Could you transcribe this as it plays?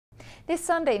This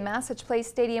Sunday, Masich Place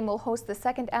Stadium will host the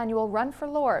second annual Run for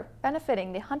Lore,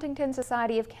 benefiting the Huntington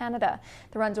Society of Canada.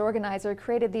 The run's organizer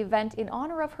created the event in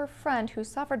honor of her friend who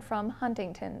suffered from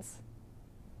Huntington's.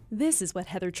 This is what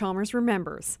Heather Chalmers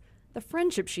remembers, the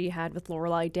friendship she had with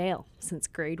Lorelei Dale since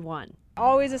grade 1.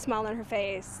 Always a smile on her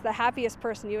face, the happiest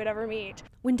person you would ever meet.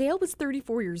 When Dale was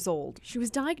 34 years old, she was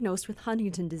diagnosed with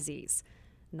Huntington disease.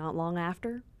 Not long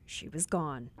after, she was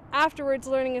gone. Afterwards,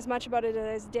 learning as much about it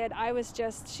as I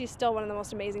did, she's still one of the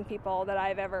most amazing people that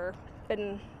I've ever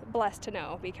been blessed to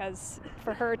know, because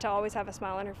for her to always have a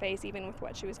smile on her face, even with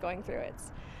what she was going through,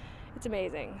 it's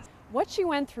amazing. What she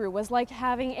went through was like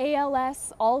having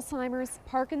ALS, Alzheimer's,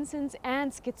 Parkinson's,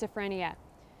 and schizophrenia.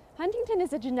 Huntington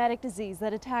is a genetic disease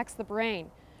that attacks the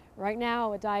brain. Right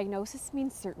now, a diagnosis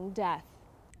means certain death.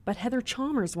 But Heather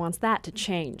Chalmers wants that to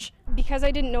change. Because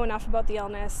I didn't know enough about the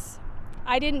illness,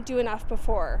 I didn't do enough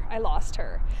before I lost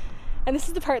her. And this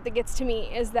is the part that gets to me,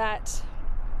 is that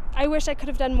I wish I could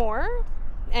have done more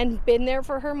and been there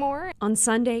for her more. On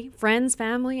Sunday, friends,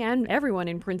 family, and everyone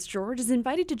in Prince George is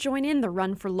invited to join in the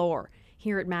Run for Lore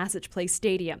here at Masich Place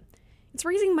Stadium. It's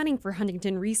raising money for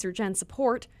Huntington research and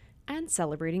support and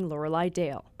celebrating Lorelei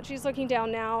Dale. She's looking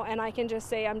down now, and I can just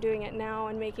say I'm doing it now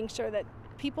and making sure that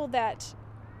people that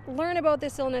learn about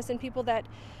this illness and people that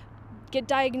get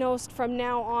diagnosed from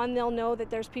now on, they'll know that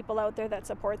there's people out there that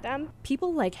support them.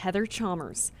 People like Heather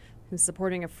Chalmers, who's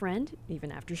supporting a friend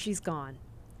even after she's gone.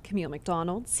 Camille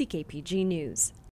McDonald, CKPG News.